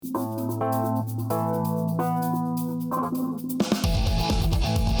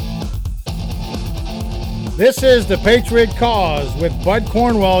This is the Patriot Cause with Bud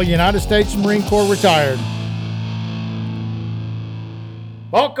Cornwell, United States Marine Corps retired.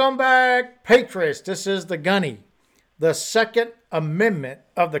 Welcome back, Patriots. This is the Gunny. The Second Amendment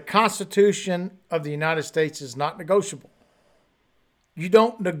of the Constitution of the United States is not negotiable. You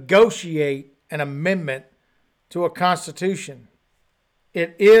don't negotiate an amendment to a Constitution.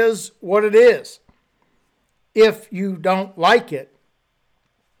 It is what it is. If you don't like it,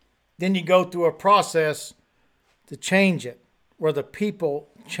 then you go through a process to change it, where the people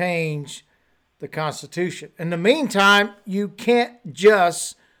change the Constitution. In the meantime, you can't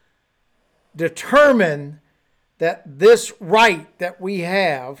just determine that this right that we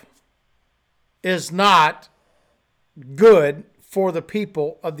have is not good for the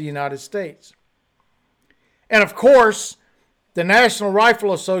people of the United States. And of course, the National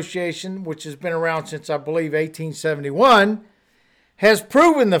Rifle Association, which has been around since, I believe, 1871, has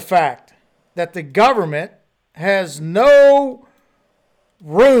proven the fact that the government has no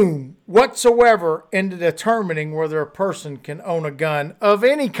room whatsoever into determining whether a person can own a gun of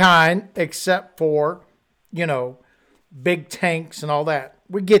any kind except for, big tanks and all that.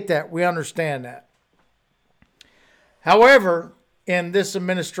 We get that. We understand that. However, in this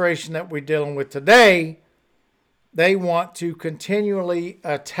administration that we're dealing with today, they want to continually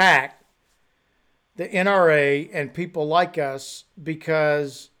attack the NRA and people like us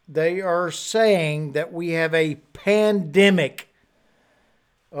because they are saying that we have a pandemic.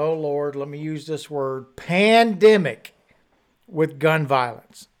 Oh, Lord, let me use this word, pandemic, with gun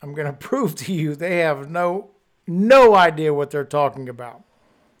violence. I'm going to prove to you they have no idea what they're talking about.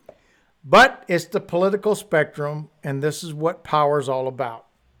 But it's the political spectrum, and this is what power is all about.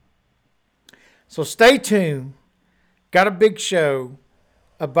 So stay tuned. Got a big show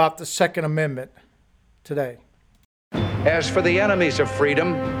about the Second Amendment today. As for the enemies of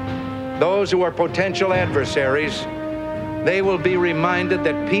freedom, those who are potential adversaries, they will be reminded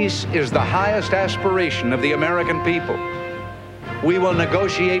that peace is the highest aspiration of the American people. We will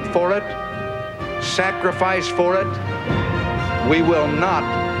negotiate for it, sacrifice for it. We will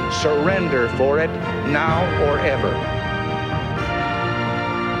not surrender for it now or ever.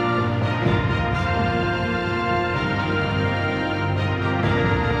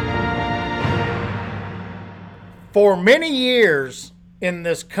 For many years in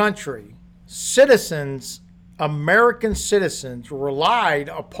this country, American citizens relied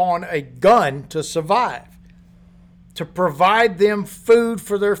upon a gun to survive, to provide them food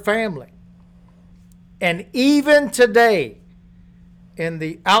for their family. And even today, in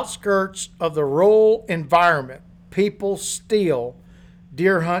the outskirts of the rural environment, people still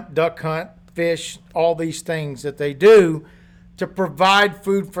deer hunt, duck hunt, fish, all these things that they do to provide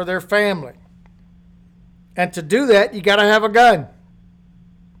food for their family. And to do that, you got to have a gun.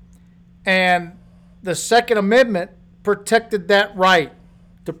 And the Second Amendment protected that right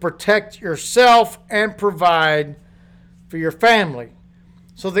to protect yourself and provide for your family.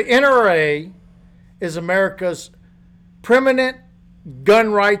 So the NRA is America's preeminent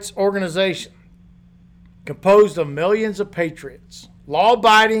gun rights organization, composed of millions of patriots,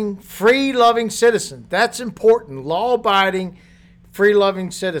 law-abiding, free-loving citizens. That's important, law-abiding,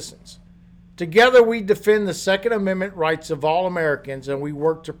 free-loving citizens. Together, we defend the Second Amendment rights of all Americans, and we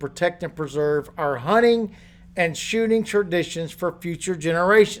work to protect and preserve our hunting and shooting traditions for future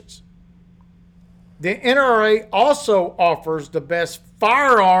generations. The NRA also offers the best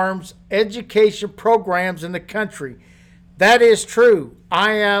firearms education programs in the country. That is true.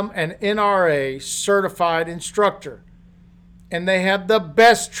 I am an NRA certified instructor, and they have the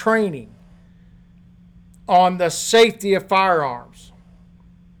best training on the safety of firearms.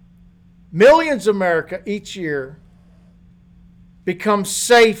 Millions of America each year become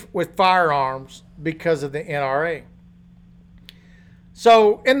safe with firearms because of the NRA.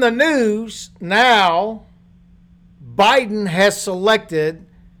 So in the news now, Biden has selected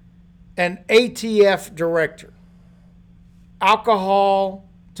an ATF director. Alcohol,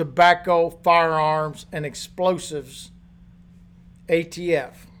 tobacco, firearms, and explosives,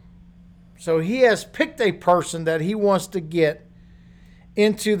 ATF. So he has picked a person that he wants to get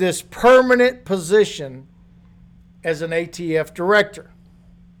into this permanent position as an ATF director.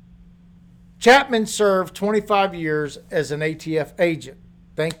 Chapman served 25 years as an ATF agent.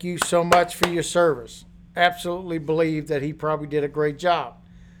 Thank you so much for your service. Absolutely believe that he probably did a great job.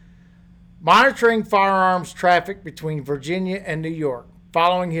 Monitoring firearms traffic between Virginia and New York.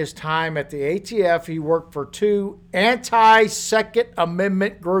 Following his time at the ATF, he worked for two anti-Second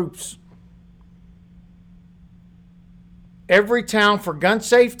Amendment groups. Every Town for Gun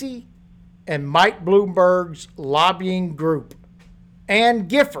Safety and Mike Bloomberg's lobbying group, and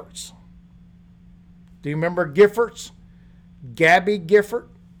Giffords. Do you remember Giffords? Gabby Gifford,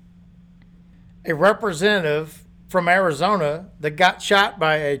 a representative from Arizona that got shot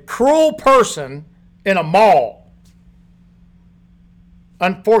by a cruel person in a mall.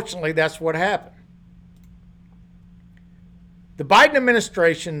 Unfortunately, that's what happened. The Biden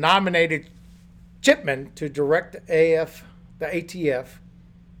administration nominated Chipman to direct the ATF,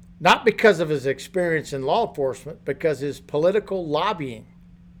 not because of his experience in law enforcement, because his political lobbying.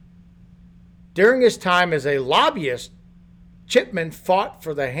 During his time as a lobbyist, Chipman fought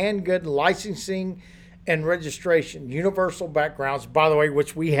for the handgun licensing and registration, universal backgrounds, by the way,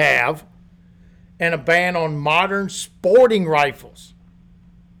 which we have, and a ban on modern sporting rifles.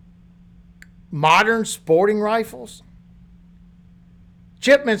 Modern sporting rifles?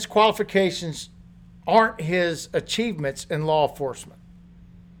 Chipman's qualifications aren't his achievements in law enforcement.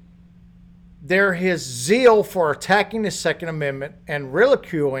 They're his zeal for attacking the Second Amendment and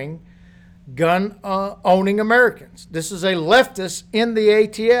ridiculing gun-owning Americans. This is a leftist in the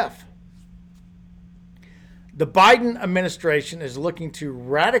ATF. The Biden administration is looking to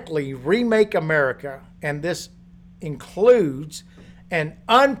radically remake America, and this includes an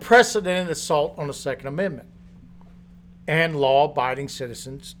unprecedented assault on the Second Amendment and law-abiding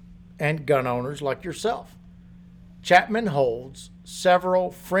citizens and gun owners like yourself. Chapman holds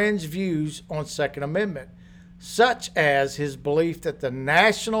several fringe views on Second Amendment, such as his belief that the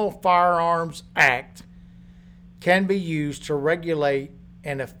National Firearms Act can be used to regulate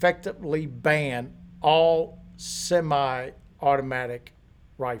and effectively ban all semi-automatic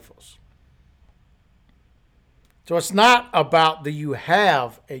rifles. So it's not about do you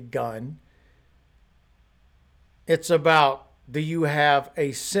have a gun, it's about do you have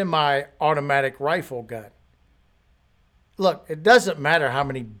a semi-automatic rifle gun. Look, it doesn't matter how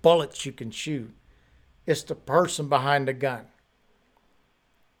many bullets you can shoot. It's the person behind the gun.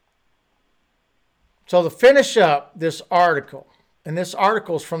 So to finish up this article, and this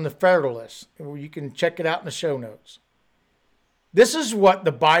article is from the Federalist, you can check it out in the show notes. This is what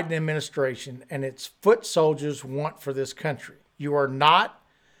the Biden administration and its foot soldiers want for this country. You are not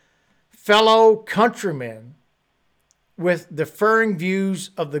fellow countrymen with differing views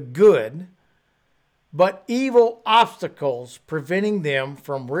of the good, but evil obstacles preventing them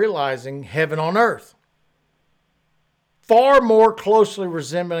from realizing heaven on earth. Far more closely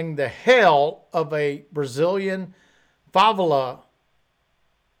resembling the hell of a Brazilian favela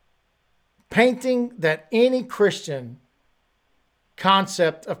painting than any Christian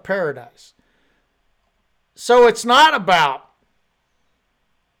concept of paradise. So it's not about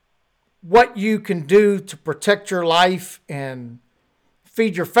what you can do to protect your life and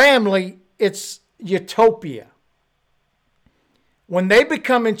feed your family. It's utopia. When they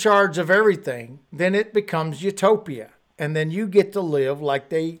become in charge of everything, then it becomes utopia. And then you get to live like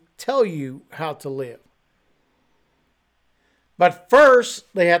they tell you how to live. But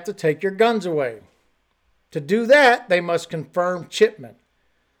first, they have to take your guns away. To do that, they must confirm Chipman,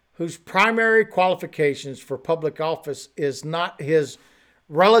 whose primary qualifications for public office is not his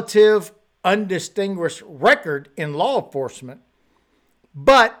relative undistinguished record in law enforcement,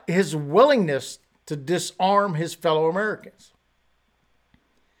 but his willingness to disarm his fellow Americans.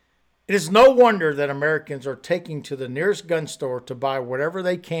 It is no wonder that Americans are taking to the nearest gun store to buy whatever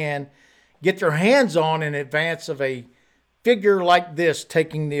they can get their hands on in advance of a figure like this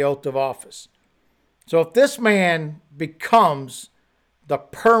taking the oath of office. So if this man becomes the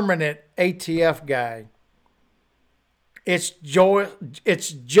permanent ATF guy, it's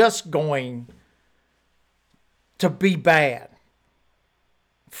just going to be bad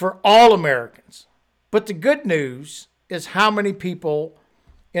for all Americans. But the good news is how many people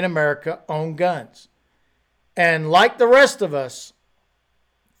in America own guns. And like the rest of us,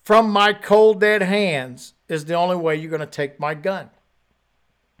 from my cold dead hands is the only way you're going to take my gun.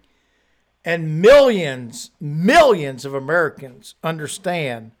 And millions of Americans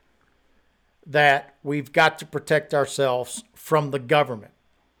understand that we've got to protect ourselves from the government.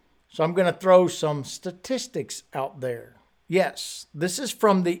 So I'm going to throw some statistics out there. Yes, this is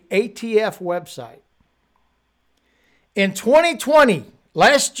from the ATF website. In 2020,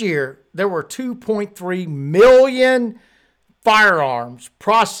 last year, there were 2.3 million firearms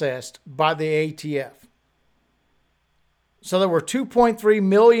processed by the ATF. So there were 2.3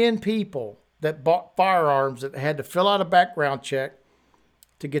 million people that bought firearms that had to fill out a background check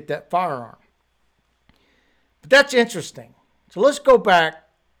to get that firearm. But that's interesting. So let's go back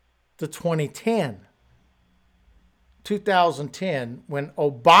to 2010, when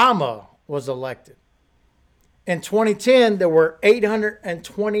Obama was elected. In 2010, there were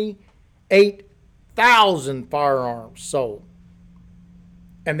 828 8,000 firearms sold.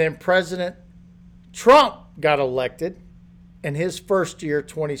 And then President Trump got elected. In his first year,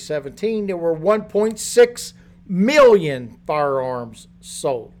 2017, there were 1.6 million firearms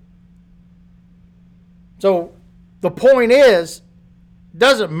sold. So the point is, it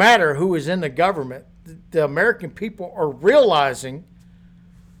doesn't matter who is in the government. The American people are realizing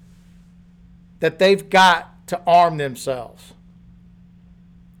that they've got to arm themselves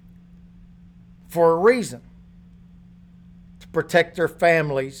for a reason, to protect their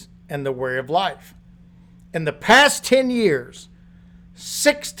families and the way of life. In the past 10 years,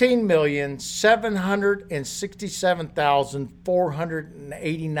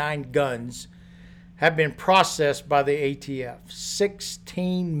 16,767,489 guns have been processed by the ATF.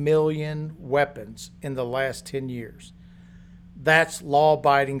 16 million weapons in the last 10 years. That's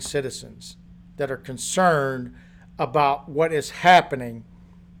law-abiding citizens that are concerned about what is happening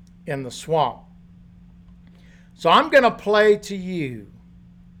in the swamp. So I'm going to play to you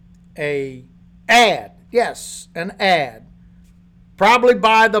an ad. Yes, an ad, probably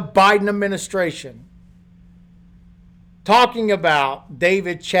by the Biden administration, talking about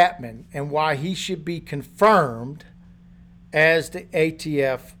David Chapman and why he should be confirmed as the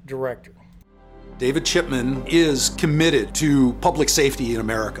ATF director. David Chapman is committed to public safety in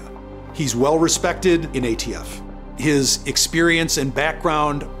America. He's well respected in ATF. His experience and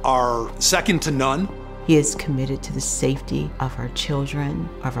background are second to none. He is committed to the safety of our children,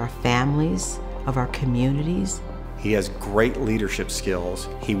 of our families, of our communities. He has great leadership skills.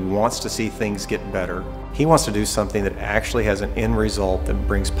 He wants to see things get better. He wants to do something that actually has an end result that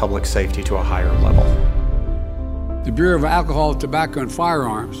brings public safety to a higher level. The Bureau of Alcohol, Tobacco, and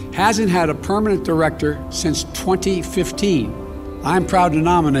Firearms hasn't had a permanent director since 2015. I'm proud to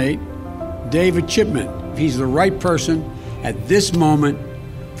nominate David Chapman. He's the right person at this moment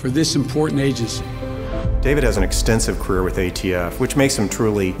for this important agency. David has an extensive career with ATF, which makes him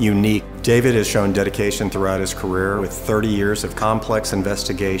truly unique. David has shown dedication throughout his career with 30 years of complex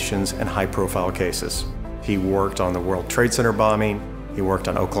investigations and high-profile cases. He worked on the World Trade Center bombing, he worked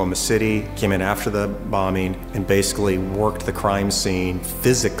on Oklahoma City, came in after the bombing, and basically worked the crime scene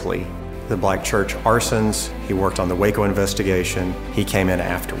physically. The Black Church arsons, he worked on the Waco investigation, he came in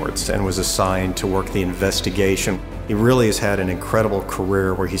afterwards and was assigned to work the investigation. He really has had an incredible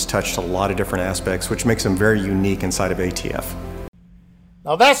career where he's touched a lot of different aspects, which makes him very unique inside of ATF.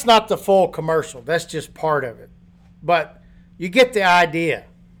 Now, that's not the full commercial. That's just part of it. But you get the idea.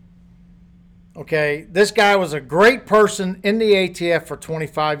 Okay, this guy was a great person in the ATF for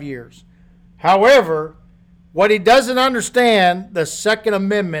 25 years. However, what he doesn't understand, the Second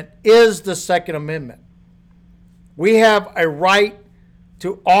Amendment is the Second Amendment. We have a right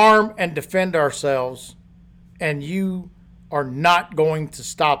to arm and defend ourselves, and you are not going to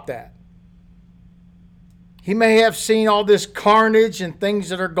stop that. He may have seen all this carnage and things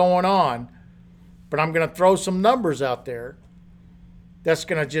that are going on, but I'm going to throw some numbers out there that's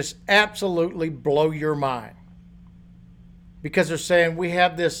going to just absolutely blow your mind. Because they're saying we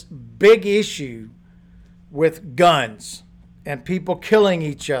have this big issue with guns and people killing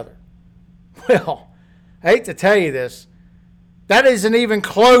each other. Well, I hate to tell you this, that isn't even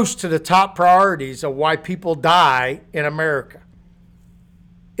close to the top priorities of why people die in America.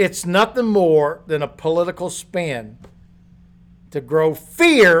 It's nothing more than a political spin to grow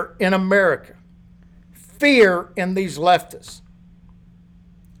fear in America, fear in these leftists.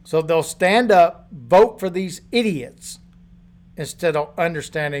 So they'll stand up, vote for these idiots instead of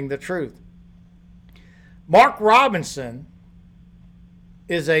understanding the truth. Mark Robinson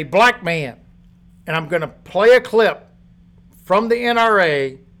is a black man, and I'm going to play a clip from the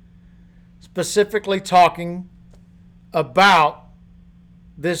NRA specifically talking about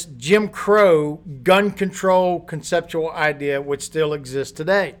this Jim Crow gun control conceptual idea which still exists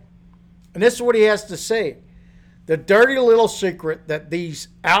today. And this is what he has to say. The dirty little secret that these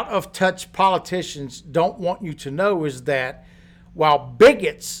out-of-touch politicians don't want you to know is that while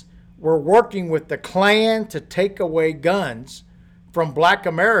bigots were working with the Klan to take away guns from black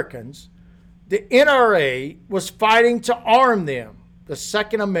Americans, the NRA was fighting to arm them. The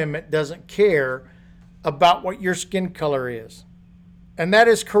Second Amendment doesn't care about what your skin color is. And that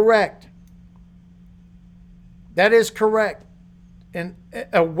is correct. That is correct. And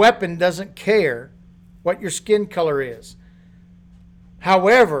a weapon doesn't care what your skin color is.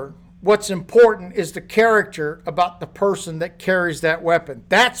 However, what's important is the character about the person that carries that weapon.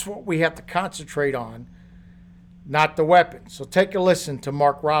 That's what we have to concentrate on, not the weapon. So take a listen to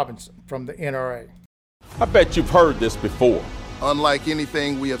Mark Robinson from the NRA. I bet you've heard this before. Unlike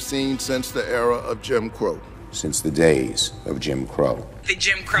anything we have seen since the era of Jim Crow. since the days of Jim Crow. The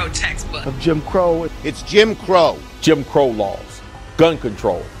Jim Crow textbook. Of Jim Crow. It's Jim Crow. Jim Crow laws, gun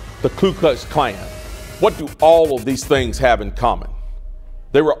control, the Ku Klux Klan. What do all of these things have in common?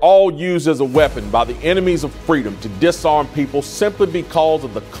 They were all used as a weapon by the enemies of freedom to disarm people simply because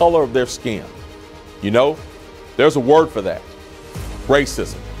of the color of their skin. You know, there's a word for that,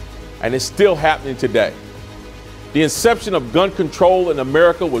 racism, and it's still happening today. The inception of gun control in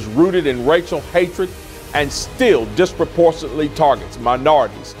America was rooted in racial hatred and still disproportionately targets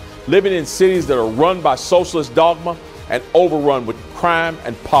minorities living in cities that are run by socialist dogma and overrun with crime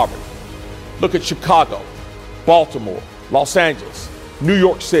and poverty. Look at Chicago, Baltimore, Los Angeles, New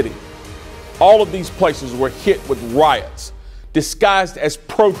York City. All of these places were hit with riots disguised as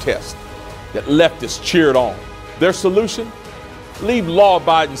protests that leftists cheered on. Their solution? Leave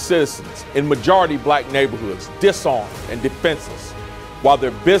law-abiding citizens in majority black neighborhoods disarmed and defenseless, while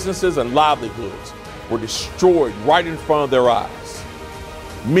their businesses and livelihoods were destroyed right in front of their eyes.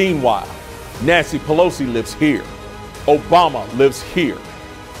 Meanwhile, Nancy Pelosi lives here, Obama lives here,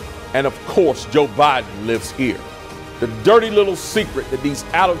 and of course Joe Biden lives here. The dirty little secret that these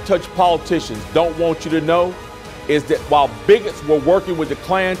out-of-touch politicians don't want you to know is that while bigots were working with the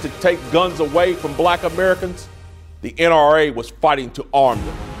Klan to take guns away from black Americans, the NRA was fighting to arm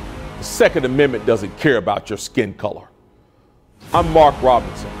them. The Second Amendment doesn't care about your skin color. I'm Mark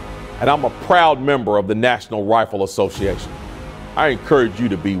Robinson, and I'm a proud member of the National Rifle Association. I encourage you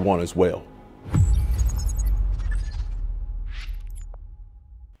to be one as well.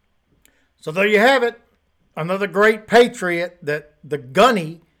 So there you have it. Another great patriot that the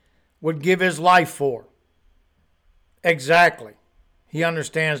gunny would give his life for. Exactly. He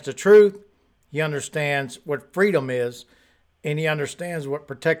understands the truth. He understands what freedom is. And he understands what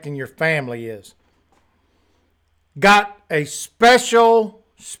protecting your family is. Got a special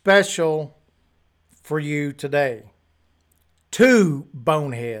for you today. 2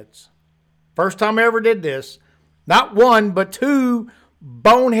 boneheads. First time I ever did this. Not 1, but 2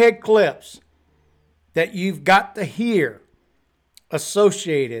 bonehead clips that you've got to hear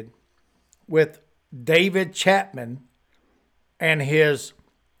associated with David Chapman and his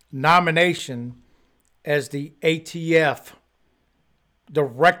nomination as the ATF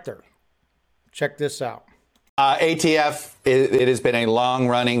director. Check this out. ATF, it has been a long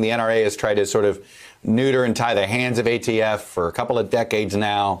running. The NRA has tried to sort of neuter and tie the hands of ATF for a couple of decades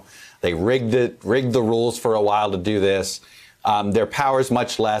now. They rigged the rules for a while to do this. Their power's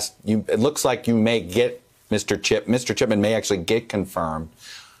much less. It looks like you may get Mr. Chipman may actually get confirmed.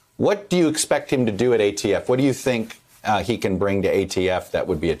 What do you expect him to do at ATF? What do you think he can bring to ATF that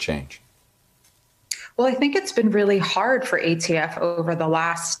would be a change? Well, I think it's been really hard for ATF over the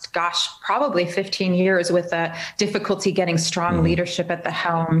last, probably 15 years with the difficulty getting strong leadership at the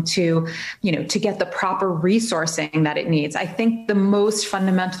helm to get the proper resourcing that it needs. I think the most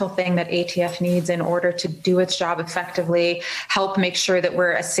fundamental thing that ATF needs in order to do its job effectively, help make sure that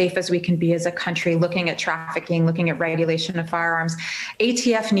we're as safe as we can be as a country, looking at trafficking, looking at regulation of firearms,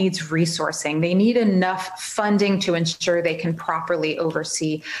 ATF needs resourcing. They need enough funding to ensure they can properly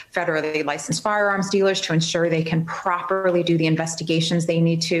oversee federally licensed firearms dealers, to ensure they can properly do the investigations they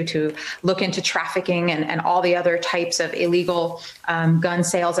need to look into trafficking and all the other types of illegal gun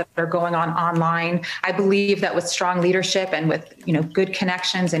sales that are going on online. I believe that with strong leadership and with good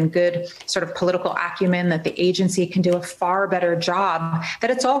connections and good sort of political acumen, that the agency can do a far better job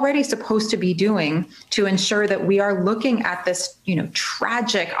that it's already supposed to be doing to ensure that we are looking at this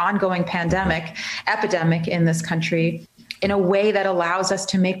tragic ongoing epidemic in this country in a way that allows us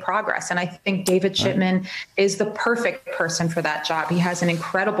to make progress. And I think David Chipman is the perfect person for that job. He has an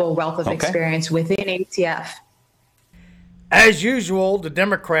incredible wealth of experience within ATF. As usual, the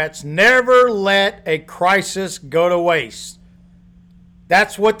Democrats never let a crisis go to waste.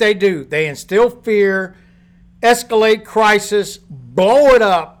 That's what they do. They instill fear, escalate crisis, blow it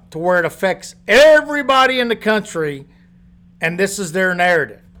up to where it affects everybody in the country, and this is their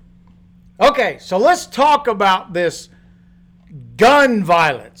narrative. Okay, so let's talk about this gun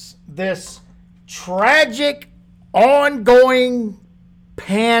violence, this tragic, ongoing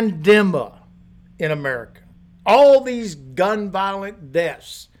pandemic in America. All these gun violent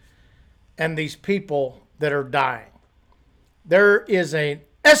deaths and these people that are dying. There is an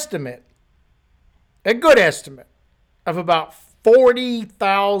estimate, a good estimate, of about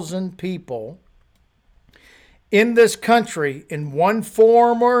 40,000 people in this country in one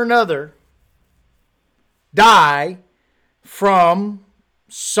form or another die from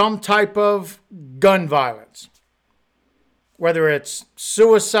some type of gun violence, whether it's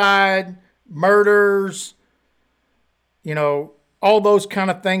suicide, murders, all those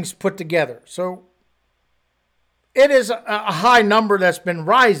kind of things put together. So it is a high number that's been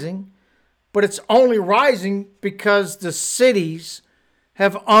rising, but it's only rising because the cities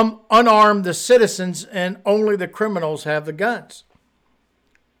have unarmed the citizens and only the criminals have the guns.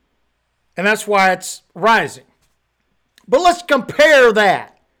 And that's why it's rising. But let's compare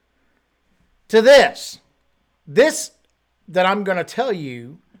that to this. This that I'm going to tell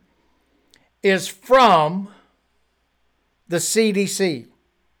you is from the CDC,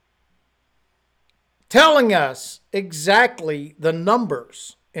 telling us exactly the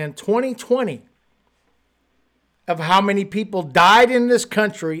numbers in 2020 of how many people died in this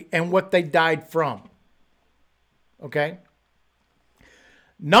country and what they died from. Okay?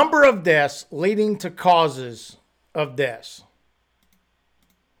 Number of deaths leading to causes of deaths.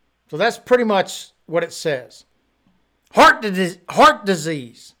 So that's pretty much what it says. Heart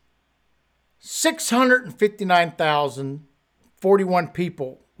disease. 659,041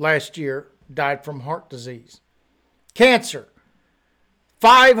 people last year died from heart disease. Cancer.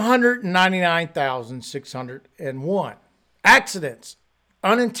 599,601. Accidents.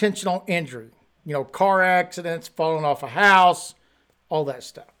 Unintentional injury. Car accidents, falling off a house, all that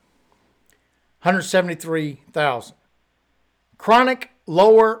stuff. 173,000. Chronic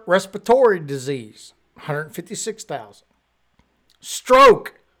lower respiratory disease, 156,000.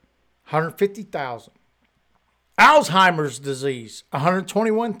 Stroke, 150,000. Alzheimer's disease,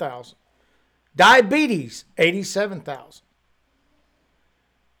 121,000. Diabetes, 87,000.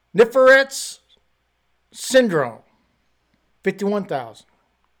 Nephritis syndrome, 51,000.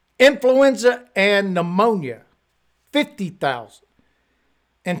 Influenza and pneumonia, 50,000.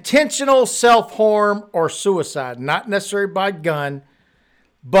 Intentional self-harm or suicide, not necessarily by gun,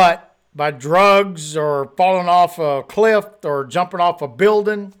 but by drugs or falling off a cliff or jumping off a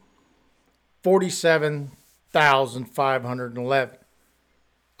building, 47,511.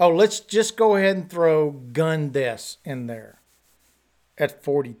 Oh, let's just go ahead and throw gun deaths in there at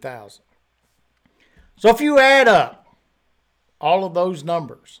 40,000. So if you add up all of those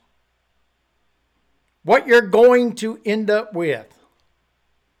numbers, what you're going to end up with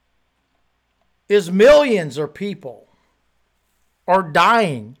is millions of people are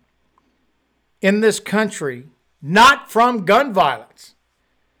dying in this country, not from gun violence,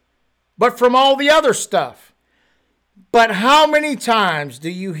 but from all the other stuff. But how many times do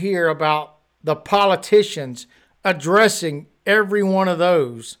you hear about the politicians addressing every one of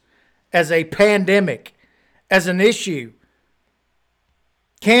those as a pandemic, as an issue?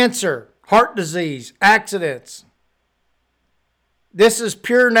 Cancer, heart disease, accidents. This is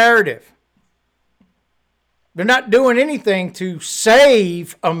pure narrative. They're not doing anything to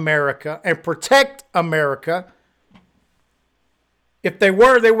save America and protect America. If they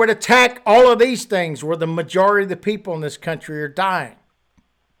were, they would attack all of these things where the majority of the people in this country are dying.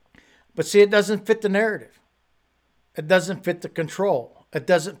 But see, it doesn't fit the narrative. It doesn't fit the control. It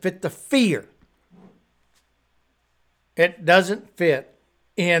doesn't fit the fear. It doesn't fit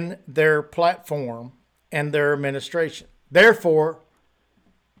in their platform and their administration. Therefore,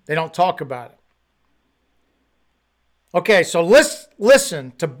 they don't talk about it. Okay, so let's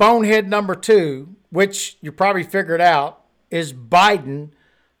listen to bonehead number 2, which you probably figured out is Biden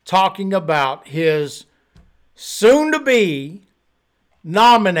talking about his soon-to-be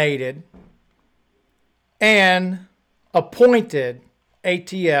nominated and appointed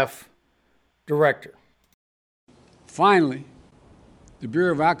ATF director. Finally, the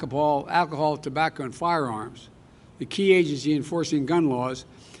Bureau of Alcohol, Tobacco, and Firearms, the key agency enforcing gun laws,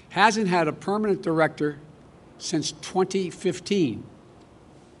 hasn't had a permanent director since 2015.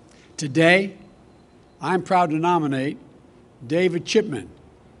 Today, I'm proud to nominate David Chipman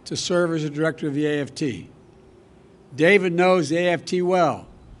to serve as the director of the AFT. David knows the AFT well.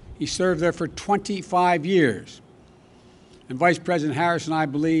 He served there for 25 years. And Vice President Harris and I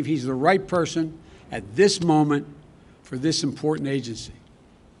believe he's the right person at this moment for this important agency.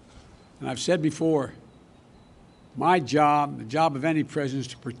 And I've said before, my job, the job of any president,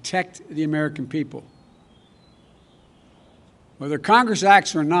 is to protect the American people. Whether Congress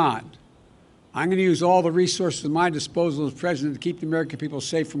acts or not, I'm going to use all the resources at my disposal as president to keep the American people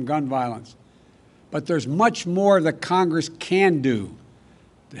safe from gun violence. But there's much more that Congress can do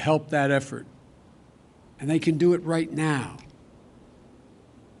to help that effort. And they can do it right now.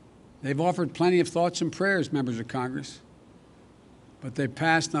 They've offered plenty of thoughts and prayers, members of Congress, but they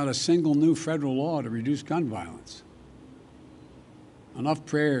passed not a single new federal law to reduce gun violence. Enough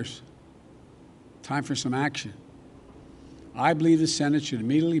prayers. Time for some action. I believe the Senate should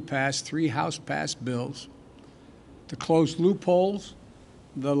immediately pass 3 House-passed bills to close loopholes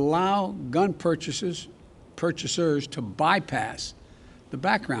that allow gun purchasers to bypass the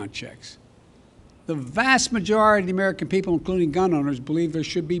background checks. The vast majority of the American people, including gun owners, believe there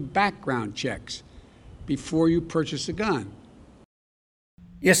should be background checks before you purchase a gun.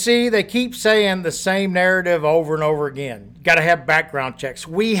 You see, they keep saying the same narrative over and over again. You got to have background checks.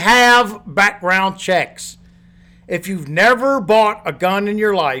 We have background checks. If you've never bought a gun in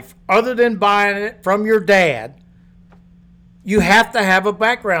your life, other than buying it from your dad, you have to have a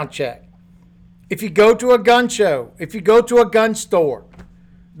background check. If you go to a gun show, if you go to a gun store,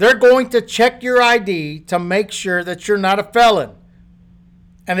 they're going to check your ID to make sure that you're not a felon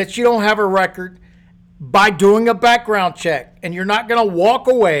and that you don't have a record by doing a background check. And you're not going to walk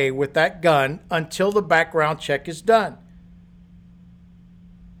away with that gun until the background check is done.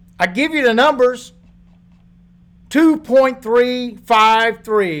 I give you the numbers.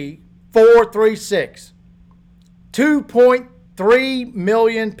 2.353436. 2.3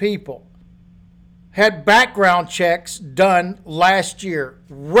 million people had background checks done last year.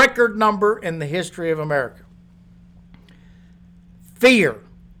 Record number in the history of America. Fear.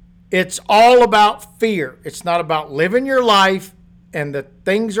 It's all about fear. It's not about living your life and that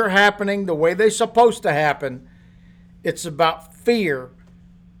things are happening the way they're supposed to happen. It's about fear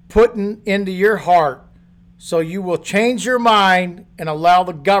putting into your heart so you will change your mind and allow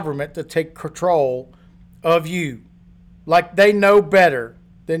the government to take control of you like they know better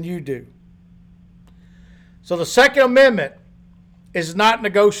than you do. So the Second Amendment is not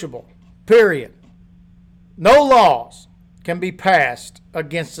negotiable, period. No laws can be passed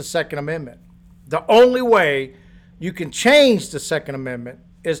against the Second Amendment. The only way you can change the Second Amendment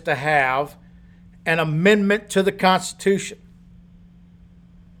is to have an amendment to the Constitution.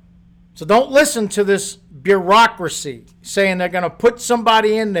 So don't listen to this bureaucracy saying they're going to put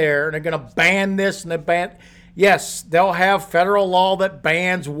somebody in there and they're going to ban this and they ban. Yes, they'll have federal law that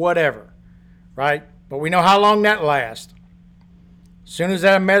bans whatever, right? But we know how long that lasts. As soon as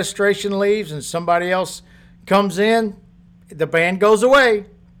that administration leaves and somebody else comes in, the ban goes away.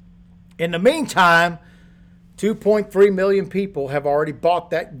 In the meantime, 2.3 million people have already bought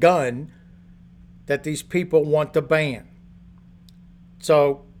that gun that these people want to ban.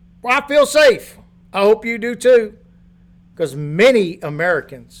 So I feel safe. I hope you do too, because many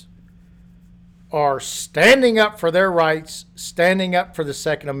Americans are standing up for their rights, standing up for the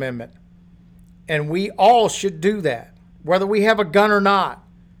Second Amendment. And we all should do that, whether we have a gun or not.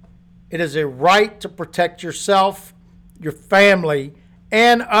 It is a right to protect yourself, your family,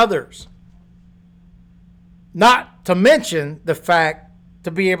 and others. Not to mention the fact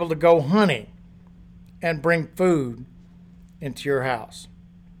to be able to go hunting and bring food into your house.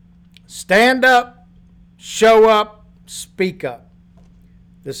 Stand up, show up, speak up.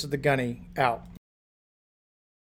 This is the Gunny out.